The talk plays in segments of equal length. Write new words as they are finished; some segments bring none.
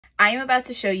I am about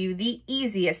to show you the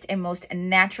easiest and most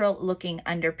natural looking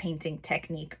underpainting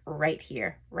technique right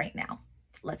here, right now.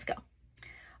 Let's go.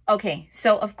 Okay,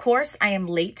 so of course I am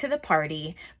late to the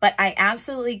party, but I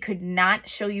absolutely could not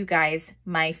show you guys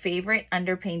my favorite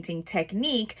underpainting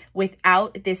technique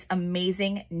without this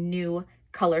amazing new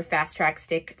color fast track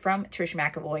stick from Trish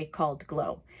McEvoy called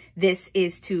Glow. This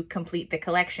is to complete the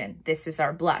collection. This is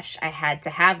our blush. I had to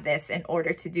have this in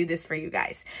order to do this for you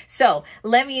guys. So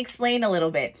let me explain a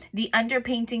little bit. The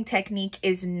underpainting technique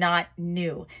is not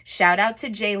new. Shout out to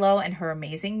J-Lo and her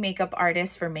amazing makeup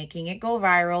artist for making it go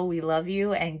viral. We love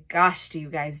you, and gosh, do you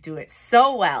guys do it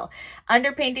so well.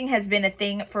 Underpainting has been a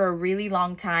thing for a really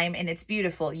long time, and it's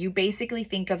beautiful. You basically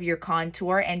think of your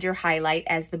contour and your highlight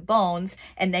as the bones,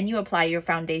 and then you apply your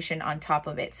foundation on top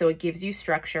of it. So it gives you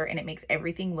structure and it makes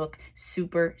everything look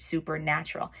super, super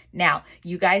natural. Now,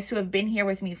 you guys who have been here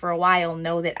with me for a while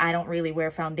know that I don't really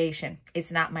wear foundation.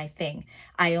 It's not my thing.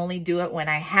 I only do it when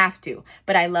I have to,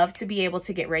 but I love to be able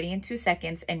to get ready in 2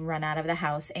 seconds and run out of the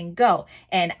house and go.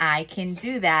 And I can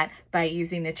do that by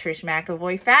using the Trish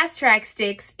McEvoy Fast Track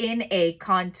sticks in a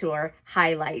contour,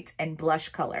 highlight, and blush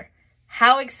color.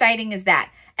 How exciting is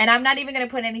that? And I'm not even going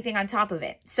to put anything on top of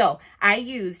it. So I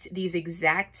used these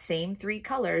exact same 3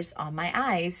 colors on my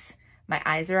eyes. My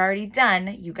eyes are already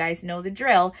done. You guys know the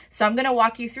drill. So I'm going to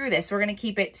walk you through this. We're going to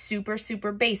keep it super,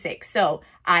 super basic. So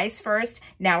eyes first.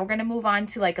 Now we're going to move on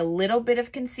to like a little bit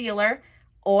of concealer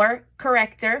or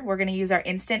corrector. We're going to use our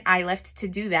instant eye lift to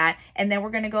do that. And then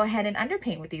we're going to go ahead and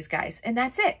underpaint with these guys. And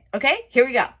that's it. Okay, here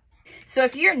we go. So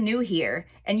if you're new here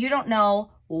and you don't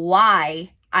know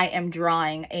why I am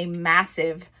drawing a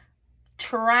massive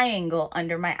triangle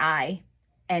under my eye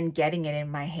and getting it in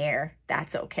my hair,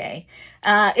 that's okay.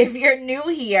 If you're new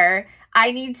here,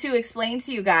 I need to explain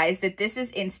to you guys that this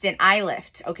is instant eye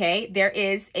lift, okay? There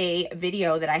is a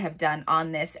video that I have done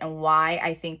on this and why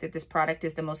I think that this product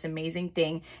is the most amazing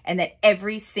thing and that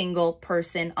every single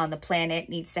person on the planet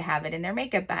needs to have it in their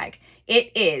makeup bag.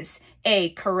 It is a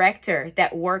corrector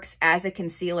that works as a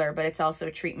concealer, but it's also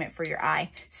a treatment for your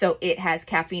eye. So it has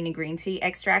caffeine and green tea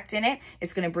extract in it.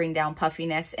 It's going to bring down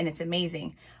puffiness and it's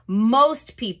amazing.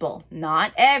 Most people,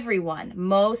 not everyone,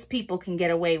 most people can get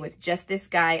away with just this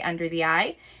guy under the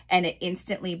eye and it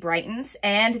instantly brightens,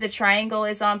 and the triangle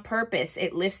is on purpose.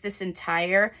 It lifts this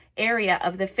entire area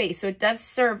of the face. So it does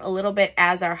serve a little bit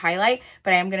as our highlight,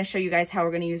 but I am going to show you guys how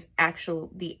we're going to use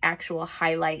the actual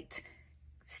highlight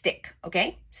stick.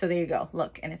 Okay, so there you go.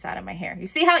 Look, and it's out of my hair. You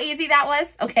see how easy that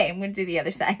was? Okay, I'm going to do the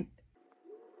other side.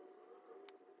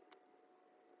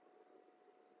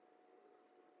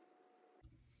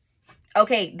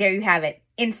 Okay, there you have it.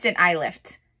 Instant eye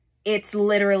lift. It's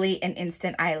literally an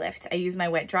instant eye lift. I use my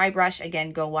wet dry brush.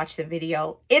 Again, go watch the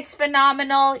video. It's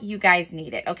phenomenal. You guys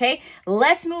need it, okay?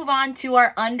 Let's move on to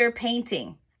our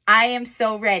underpainting. I am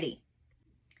so ready.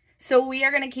 So we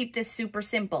are going to keep this super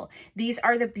simple. These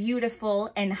are the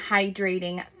beautiful and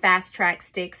hydrating Fast Track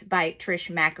sticks by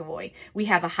Trish McEvoy. We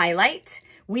have a highlight,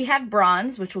 we have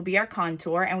bronze, which will be our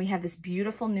contour, and we have this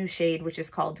beautiful new shade, which is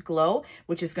called Glow,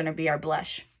 which is going to be our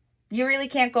blush. You really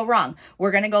can't go wrong.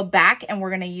 We're going to go back and we're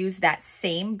going to use that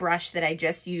same brush that I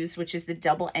just used, which is the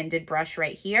double-ended brush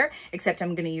right here, except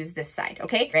I'm going to use this side.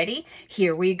 Okay, ready?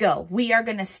 Here we go. We are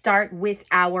going to start with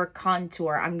our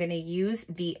contour. I'm going to use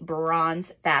the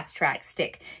bronze Fast Track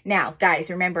stick. Now, guys,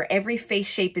 remember, every face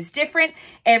shape is different.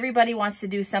 Everybody wants to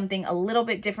do something a little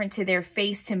bit different to their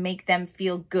face to make them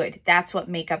feel good. That's what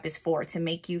makeup is for, to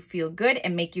make you feel good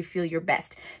and make you feel your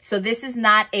best. So this is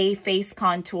not a face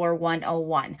contour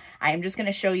 101. I am just going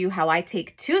to show you how I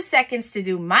take 2 seconds to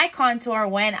do my contour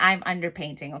when I'm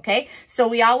underpainting, okay? So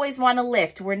we always want to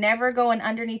lift. We're never going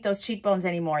underneath those cheekbones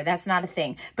anymore. That's not a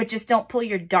thing. But just don't pull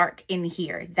your dark in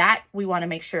here. That we want to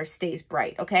make sure stays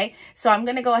bright, okay? So I'm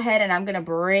going to go ahead and I'm going to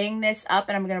bring this up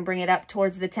and I'm going to bring it up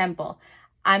towards the temple.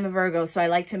 I'm a Virgo, so I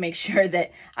like to make sure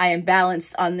that I am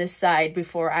balanced on this side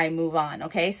before I move on,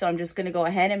 okay? So I'm just going to go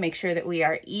ahead and make sure that we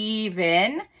are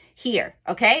even here,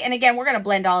 okay? And again, we're going to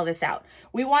blend all of this out.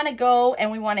 We want to go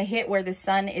and we want to hit where the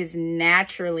sun is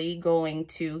naturally going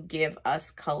to give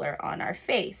us color on our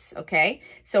face, okay?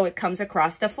 So it comes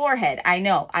across the forehead. I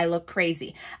know, I look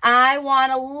crazy. I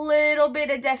want a little bit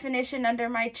of definition under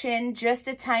my chin, just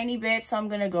a tiny bit, so I'm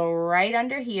going to go right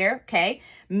under here, okay?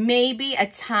 Maybe a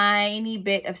tiny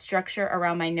bit of structure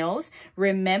around my nose.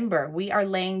 Remember, we are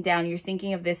laying down, you're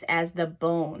thinking of this as the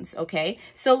bones, okay?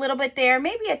 So a little bit there,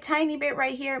 maybe a tiny bit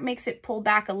right here, makes it pull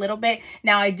back a little bit.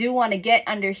 Now I do want to get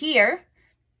under here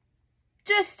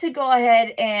just to go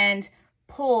ahead and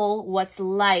pull what's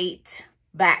light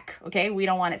back, okay? We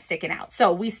don't want it sticking out.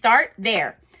 So we start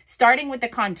there. Starting with the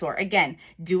contour. Again,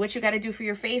 do what you got to do for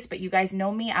your face, but you guys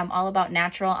know me. I'm all about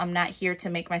natural. I'm not here to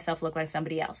make myself look like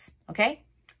somebody else. Okay?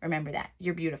 Remember that.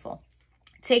 You're beautiful.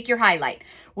 Take your highlight.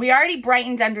 We already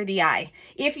brightened under the eye.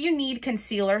 If you need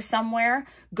concealer somewhere,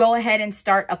 go ahead and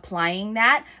start applying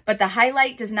that. But the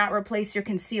highlight does not replace your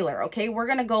concealer, okay? We're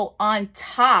going to go on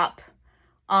top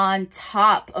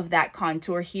of that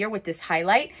contour here with this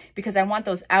highlight because I want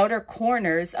those outer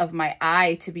corners of my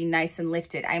eye to be nice and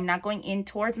lifted. I'm not going in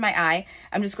towards my eye.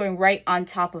 I'm just going right on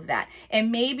top of that.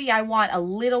 And maybe I want a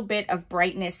little bit of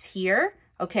brightness here,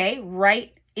 okay?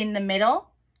 Right in the middle.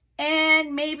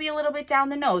 And maybe a little bit down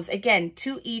the nose. Again,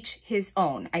 to each his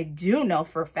own. I do know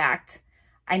for a fact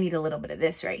I need a little bit of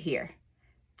this right here.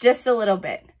 Just a little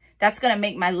bit. That's going to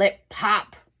make my lip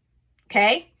pop.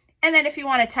 Okay? And then if you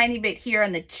want a tiny bit here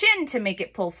on the chin to make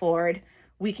it pull forward,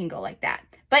 we can go like that.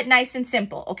 But nice and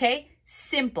simple, okay?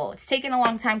 Simple. It's taking a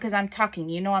long time because I'm talking.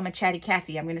 You know I'm a chatty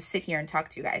Cathy. I'm going to sit here and talk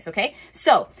to you guys, okay?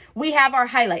 So we have our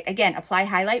highlight. Again, apply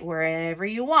highlight wherever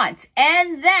you want.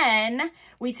 And then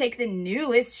we take the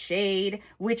newest shade,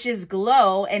 which is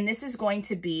Glow, and this is going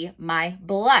to be my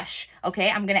blush, okay?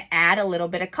 I'm going to add a little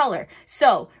bit of color.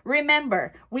 So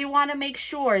remember, we want to make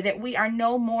sure that we are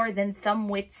no more than thumb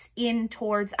widths in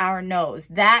towards our nose.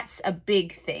 That's a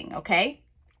big thing, okay?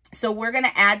 So we're going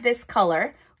to add this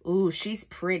color. Ooh, she's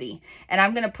pretty. And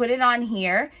I'm going to put it on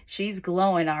here. She's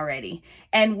glowing already.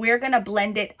 And we're going to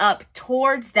blend it up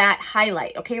towards that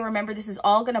highlight. Okay, remember this is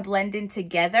all going to blend in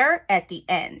together at the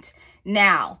end.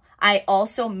 Now, I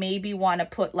also maybe want to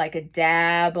put like a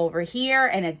dab over here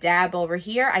and a dab over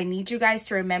here. I need you guys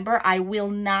to remember I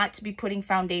will not be putting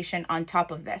foundation on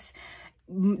top of this.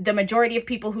 The majority of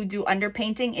people who do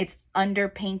underpainting, it's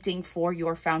underpainting for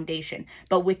your foundation.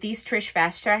 But with these Trish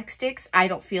Fast Track sticks, I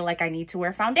don't feel like I need to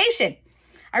wear foundation.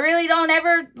 I really don't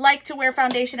ever like to wear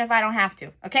foundation if I don't have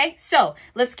to, okay? So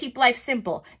let's keep life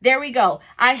simple. There we go.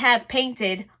 I have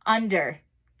painted under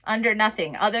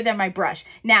nothing other than my brush.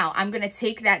 Now, I'm going to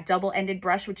take that double-ended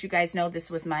brush, which you guys know this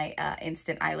was my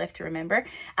instant eye lift to remember.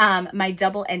 My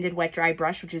double-ended wet dry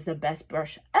brush, which is the best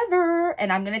brush ever.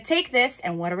 And I'm going to take this,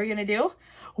 and what are we going to do?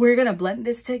 We're going to blend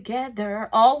this together,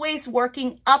 always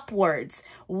working upwards.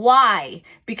 Why?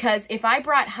 Because if I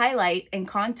brought highlight and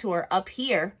contour up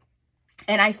here,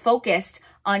 and I focused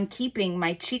on keeping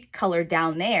my cheek color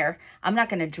down there, I'm not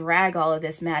going to drag all of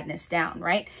this madness down,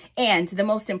 right? And the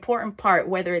most important part,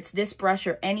 whether it's this brush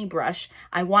or any brush,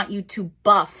 I want you to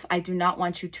buff. I do not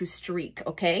want you to streak,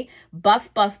 okay?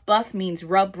 Buff, buff, buff means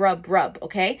rub, rub, rub,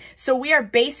 okay? So we are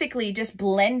basically just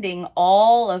blending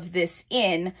all of this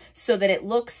in so that it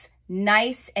looks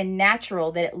nice and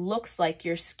natural, that it looks like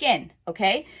your skin,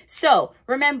 okay? So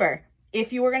remember,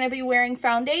 if you were going to be wearing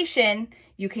foundation,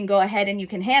 you can go ahead and you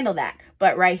can handle that.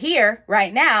 But right here,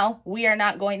 right now, we are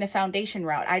not going the foundation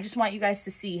route. I just want you guys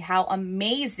to see how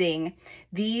amazing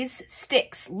these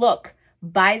sticks look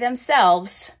by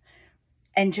themselves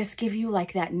and just give you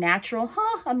like that natural,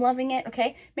 I'm loving it,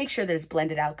 okay? Make sure that it's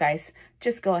blended out, guys.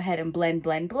 Just go ahead and blend,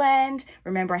 blend, blend.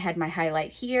 Remember, I had my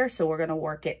highlight here, so we're gonna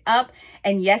work it up.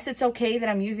 And yes, it's okay that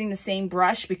I'm using the same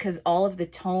brush because all of the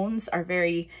tones are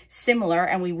very similar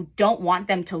and we don't want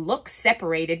them to look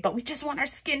separated, but we just want our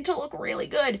skin to look really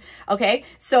good, okay?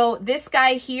 So this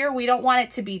guy here, we don't want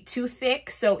it to be too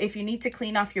thick. So if you need to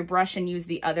clean off your brush and use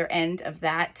the other end of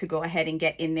that to go ahead and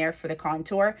get in there for the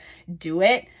contour, do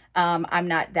it. I'm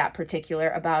not that particular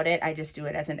about it. I just do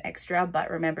it as an extra.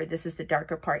 But remember, this is the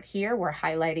darker part here. We're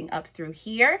highlighting up through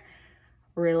here.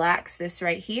 Relax this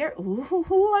right here.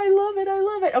 Ooh, I love it. I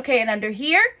love it. Okay, and under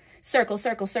here, circle,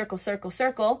 circle, circle, circle,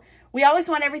 circle. We always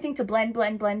want everything to blend,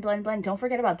 blend, blend, blend, blend. Don't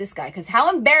forget about this guy, because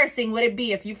how embarrassing would it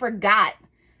be if you forgot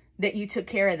that you took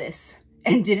care of this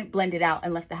and didn't blend it out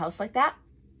and left the house like that?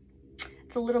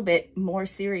 It's a little bit more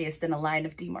serious than a line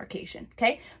of demarcation,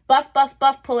 okay? Buff, buff,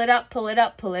 buff, pull it up, pull it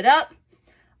up, pull it up.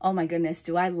 Oh my goodness,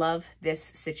 do I love this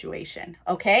situation,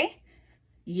 okay?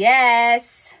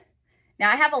 Yes.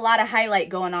 Now I have a lot of highlight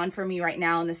going on for me right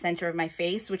now in the center of my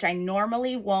face, which I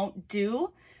normally won't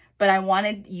do, but I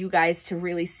wanted you guys to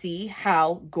really see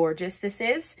how gorgeous this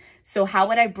is. So how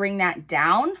would I bring that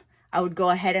down? I would go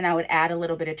ahead and I would add a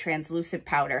little bit of translucent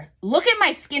powder. Look at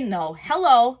my skin though,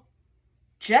 hello.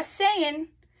 Just saying,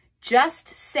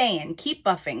 keep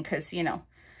buffing because, you know,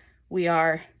 we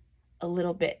are a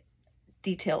little bit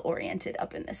detail oriented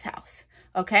up in this house.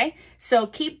 Okay, so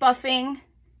keep buffing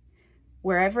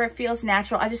wherever it feels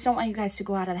natural. I just don't want you guys to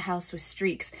go out of the house with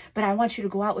streaks, but I want you to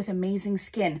go out with amazing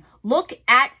skin. Look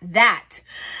at that.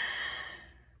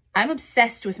 I'm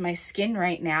obsessed with my skin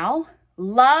right now.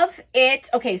 Love it.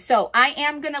 Okay, so I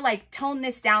am gonna like tone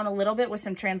this down a little bit with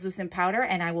some translucent powder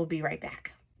and I will be right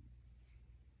back.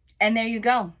 And there you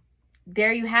go.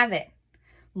 There you have it.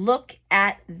 Look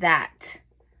at that.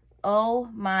 Oh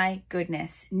my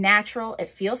goodness. Natural. It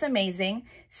feels amazing.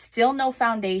 Still no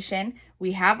foundation.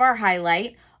 We have our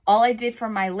highlight. All I did for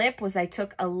my lip was I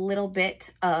took a little bit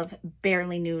of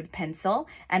Barely Nude pencil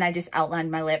and I just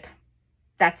outlined my lip.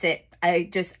 That's it. I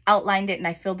just outlined it and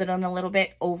I filled it in a little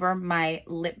bit over my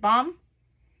lip balm.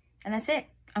 And that's it.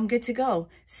 I'm good to go.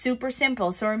 Super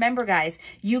simple. So remember, guys,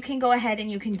 you can go ahead and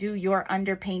you can do your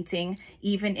underpainting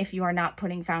even if you are not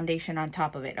putting foundation on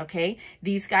top of it, okay?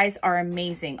 These guys are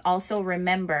amazing. Also,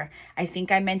 remember, I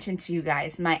think I mentioned to you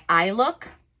guys, my eye look,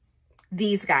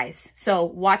 these guys. So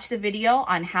watch the video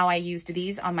on how I used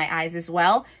these on my eyes as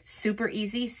well. Super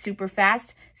easy, super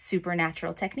fast, super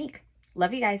natural technique.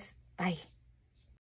 Love you guys. Bye.